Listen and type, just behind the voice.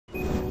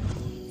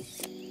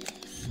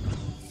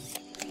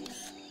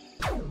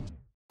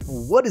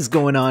What is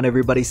going on,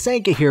 everybody?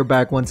 Xaenca here,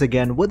 back once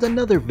again with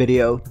another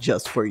video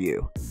just for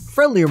you.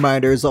 Friendly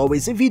reminder as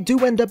always, if you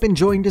do end up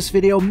enjoying this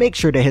video, make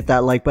sure to hit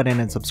that like button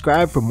and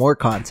subscribe for more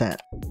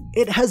content.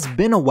 It has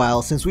been a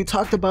while since we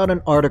talked about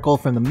an article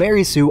from the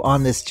Mary Sue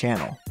on this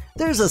channel.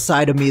 There's a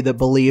side of me that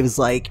believes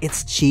like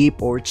it's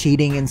cheap or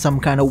cheating in some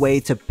kind of way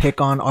to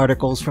pick on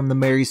articles from the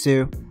Mary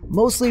Sue,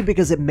 mostly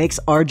because it makes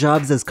our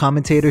jobs as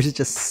commentators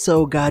just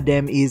so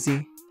goddamn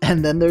easy.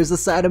 And then there's a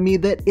side of me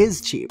that is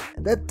cheap,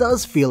 that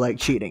does feel like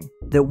cheating,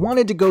 that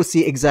wanted to go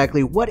see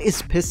exactly what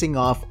is pissing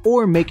off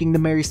or making the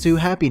Mary Sue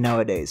happy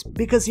nowadays,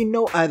 because you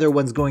know either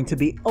one's going to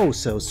be oh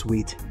so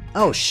sweet.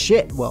 Oh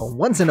shit, well,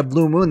 once in a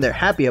blue moon they're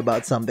happy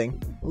about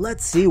something.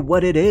 Let's see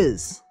what it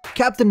is.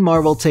 Captain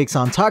Marvel takes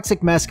on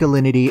toxic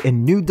masculinity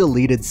in new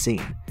deleted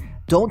scene.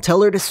 Don't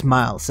tell her to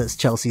smile, says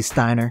Chelsea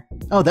Steiner.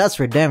 Oh, that's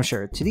for damn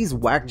sure. To these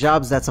whack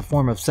jobs, that's a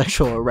form of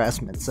sexual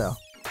harassment, so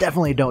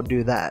definitely don't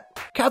do that.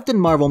 Captain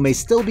Marvel may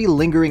still be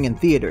lingering in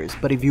theaters,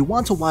 but if you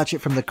want to watch it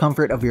from the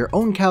comfort of your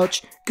own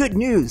couch, good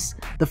news!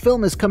 The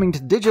film is coming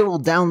to digital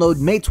download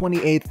May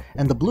 28th,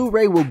 and the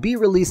Blu-ray will be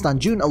released on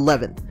June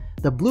 11th.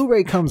 The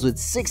Blu-ray comes with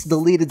 6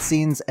 deleted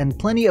scenes and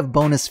plenty of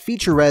bonus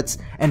featurettes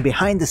and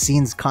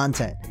behind-the-scenes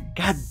content.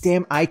 God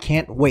damn, I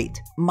can't wait.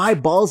 My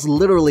balls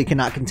literally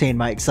cannot contain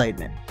my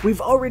excitement.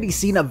 We've already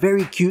seen a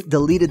very cute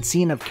deleted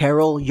scene of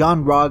Carol,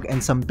 Yon-Rogg,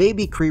 and some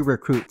baby Kree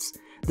recruits.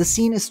 The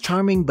scene is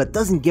charming but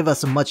doesn't give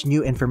us much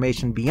new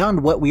information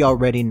beyond what we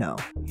already know.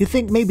 You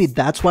think maybe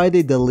that's why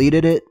they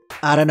deleted it?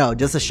 I don't know,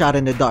 just a shot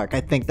in the dark.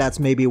 I think that's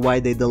maybe why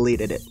they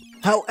deleted it.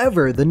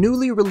 However, the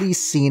newly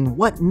released scene,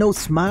 What No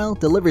Smile,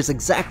 delivers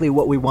exactly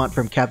what we want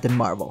from Captain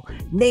Marvel,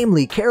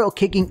 namely Carol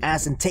kicking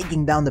ass and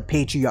taking down the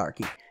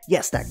patriarchy.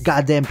 Yes, that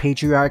goddamn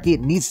patriarchy,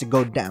 it needs to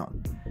go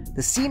down.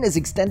 The scene is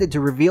extended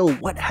to reveal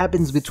what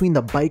happens between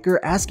the biker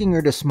asking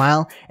her to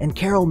smile and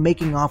Carol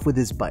making off with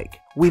his bike.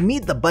 We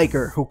meet the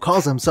biker, who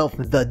calls himself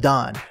the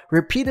Don,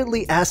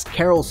 repeatedly asks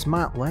Carol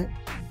smile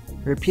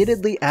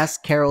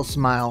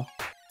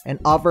and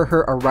offer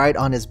her a ride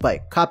on his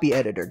bike. Copy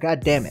editor,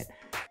 god damn it.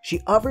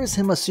 She offers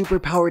him a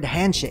superpowered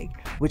handshake,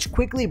 which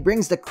quickly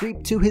brings the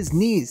creep to his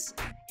knees.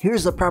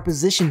 Here's a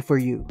proposition for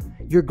you.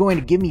 You're going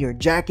to give me your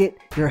jacket,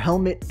 your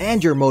helmet,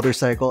 and your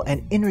motorcycle,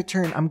 and in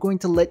return, I'm going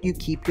to let you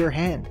keep your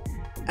hand.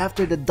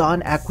 After the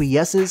Don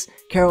acquiesces,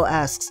 Carol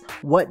asks,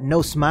 "What,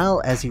 no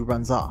smile?" as he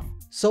runs off.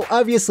 So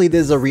obviously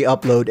this is a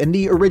re-upload. In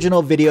the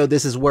original video,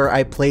 this is where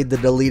I played the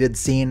deleted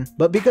scene,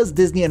 but because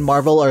Disney and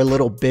Marvel are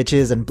little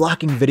bitches and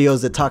blocking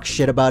videos that talk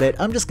shit about it,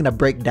 I'm just gonna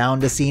break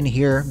down the scene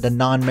here, the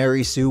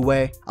non-Mary Sue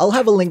way. I'll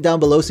have a link down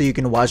below so you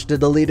can watch the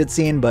deleted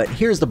scene, but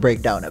here's the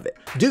breakdown of it.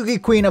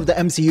 Doogie Queen of the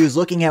MCU is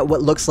looking at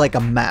what looks like a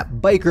map.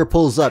 Biker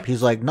pulls up,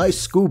 he's like, "Nice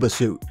scuba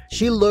suit."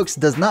 She looks,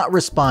 does not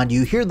respond,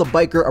 you hear the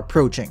biker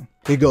approaching.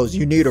 He goes,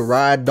 "You need a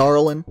ride,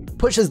 darling?"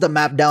 Pushes the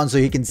map down so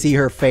he can see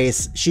her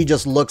face. She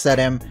just looks at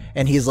him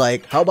and he's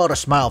like, "How about a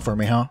smile for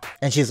me, huh?"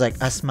 And she's like,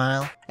 "A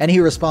smile?" And he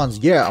responds,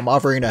 "Yeah, I'm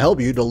offering to help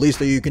you. The least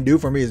that you can do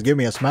for me is give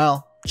me a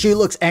smile." She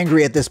looks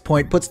angry at this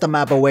point, puts the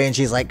map away, and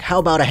she's like, "How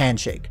about a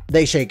handshake?"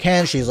 They shake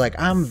hands. She's like,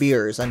 "I'm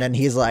Beers." And then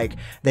he's like,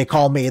 "They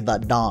call me the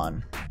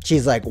Don."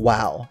 She's like,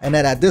 "Wow." And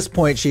then at this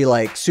point, she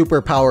like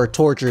superpower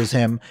tortures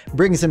him,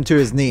 brings him to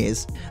his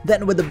knees.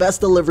 Then with the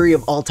best delivery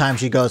of all time,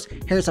 she goes,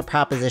 "Here's a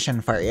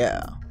proposition for you.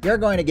 You're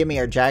going to give me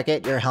your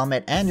jacket, your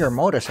helmet, and your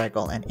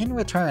motorcycle, and in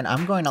return,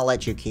 I'm going to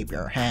let you keep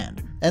your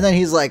hand." And then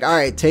he's like, "All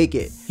right, take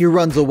it." He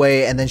runs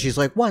away, and then she's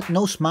like, "What,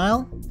 no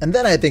smile?" And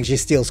then I think she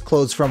steals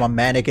clothes from a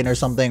mannequin or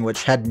something,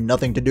 which had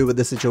nothing to do with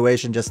the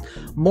situation, just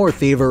more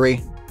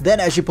thievery. Then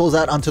as she pulls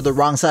out onto the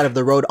wrong side of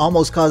the road,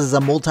 almost causes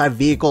a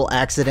multi-vehicle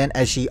accident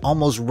as she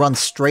almost runs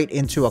straight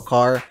into a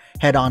car,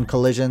 head-on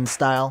collision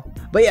style.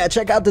 But yeah,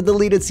 check out the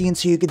deleted scene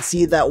so you can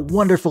see that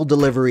wonderful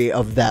delivery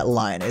of that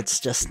line.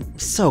 It's just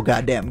so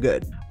goddamn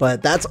good.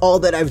 But that's all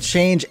that I've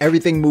changed.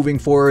 Everything moving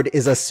forward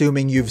is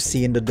assuming you've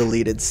seen the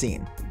deleted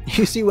scene.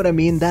 You see what I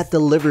mean? That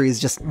delivery is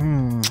just,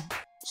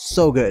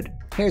 so good.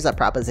 Here's a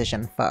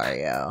proposition for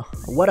you.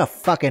 What a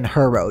fucking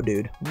hero,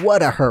 dude.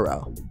 What a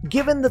hero.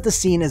 Given that the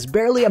scene is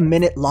barely a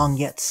minute long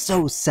yet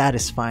so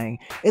satisfying,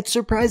 it's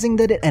surprising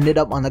that it ended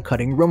up on the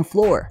cutting room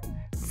floor.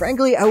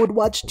 Frankly, I would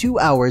watch 2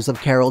 hours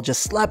of Carol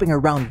just slapping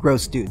around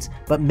gross dudes,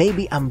 but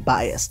maybe I'm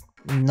biased.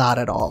 Not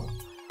at all.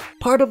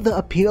 Part of the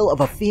appeal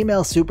of a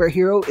female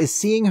superhero is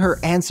seeing her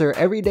answer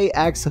everyday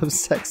acts of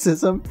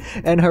sexism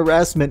and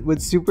harassment with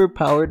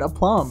superpowered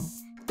aplomb.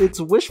 It's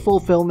wish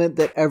fulfillment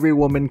that every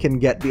woman can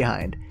get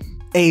behind.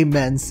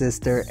 Amen,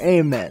 sister,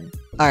 amen.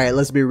 Alright,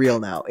 let's be real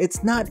now.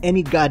 It's not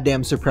any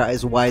goddamn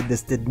surprise why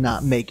this did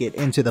not make it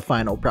into the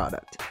final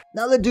product.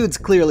 Now the dude's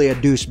clearly a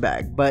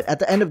douchebag, but at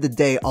the end of the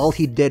day, all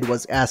he did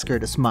was ask her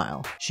to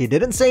smile. She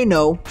didn't say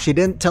no, she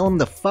didn't tell him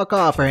to fuck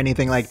off or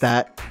anything like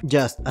that.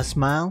 Just a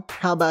smile?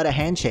 How about a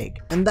handshake?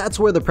 And that's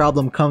where the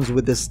problem comes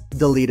with this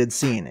deleted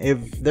scene.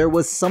 If there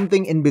was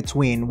something in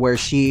between where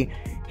she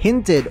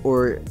hinted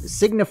or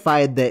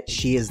signified that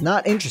she is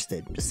not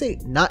interested, just say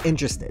not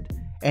interested,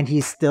 and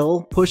he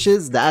still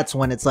pushes, that's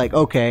when it's like,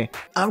 okay,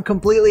 I'm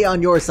completely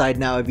on your side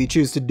now if you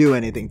choose to do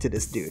anything to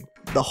this dude.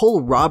 The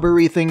whole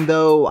robbery thing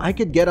though, I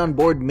could get on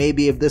board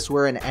maybe if this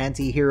were an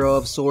anti-hero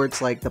of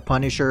sorts like the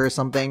Punisher or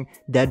something,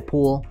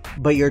 Deadpool.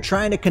 But you're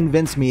trying to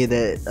convince me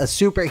that a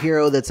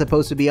superhero that's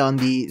supposed to be on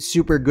the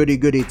super goody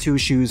goody two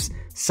shoes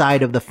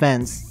side of the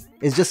fence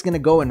is just gonna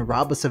go and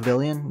rob a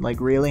civilian?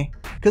 Like, really?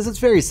 Because it's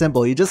very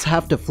simple, you just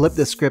have to flip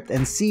the script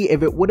and see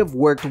if it would have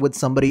worked with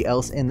somebody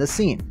else in the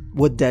scene.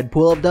 Would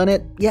Deadpool have done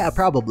it? Yeah,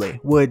 probably.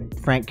 Would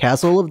Frank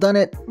Castle have done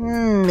it?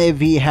 If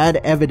he had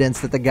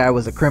evidence that the guy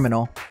was a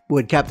criminal.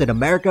 Would Captain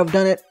America have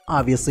done it?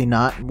 Obviously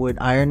not. Would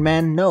Iron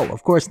Man? No,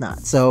 of course not.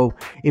 So,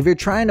 if you're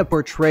trying to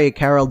portray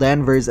Carol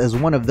Danvers as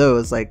one of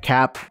those, like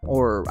Cap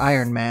or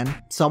Iron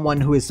Man,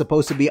 someone who is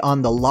supposed to be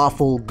on the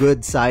lawful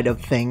good side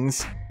of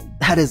things,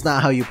 that is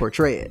not how you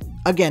portray it.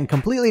 Again,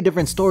 completely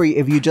different story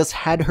if you just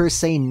had her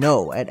say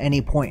no at any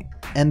point.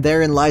 And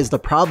therein lies the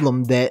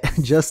problem that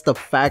just the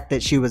fact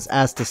that she was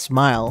asked to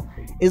smile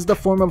is the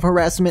form of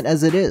harassment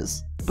as it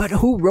is. But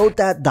who wrote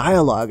that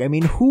dialogue? I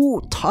mean,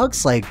 who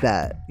talks like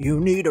that? You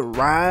need a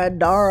ride,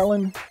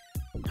 darling?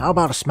 How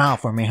about a smile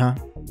for me, huh?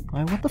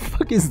 Like, what the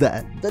fuck is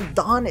that? The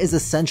Dawn is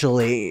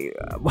essentially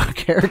a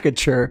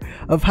caricature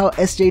of how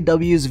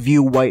SJWs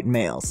view white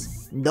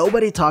males.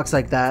 Nobody talks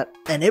like that,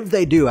 and if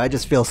they do, I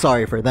just feel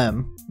sorry for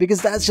them.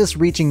 Because that's just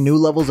reaching new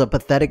levels of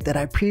pathetic that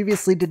I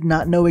previously did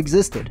not know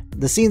existed.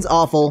 The scene's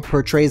awful,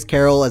 portrays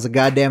Carol as a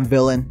goddamn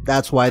villain,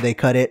 that's why they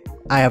cut it.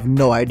 I have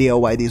no idea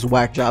why these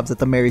whack jobs at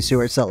the Mary Sue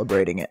are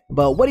celebrating it.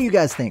 But what do you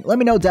guys think? Let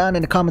me know down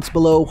in the comments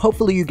below.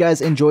 Hopefully you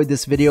guys enjoyed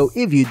this video.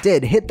 If you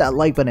did, hit that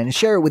like button and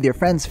share it with your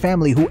friends,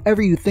 family,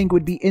 whoever you think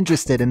would be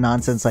interested in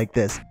nonsense like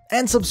this.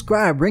 And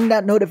subscribe, ring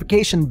that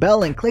notification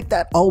bell, and click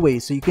that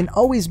always so you can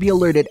always be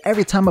alerted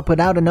every time I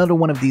put out another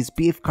one of these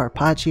beef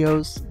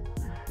carpaccios.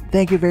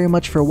 Thank you very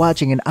much for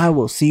watching, and I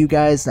will see you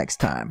guys next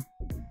time.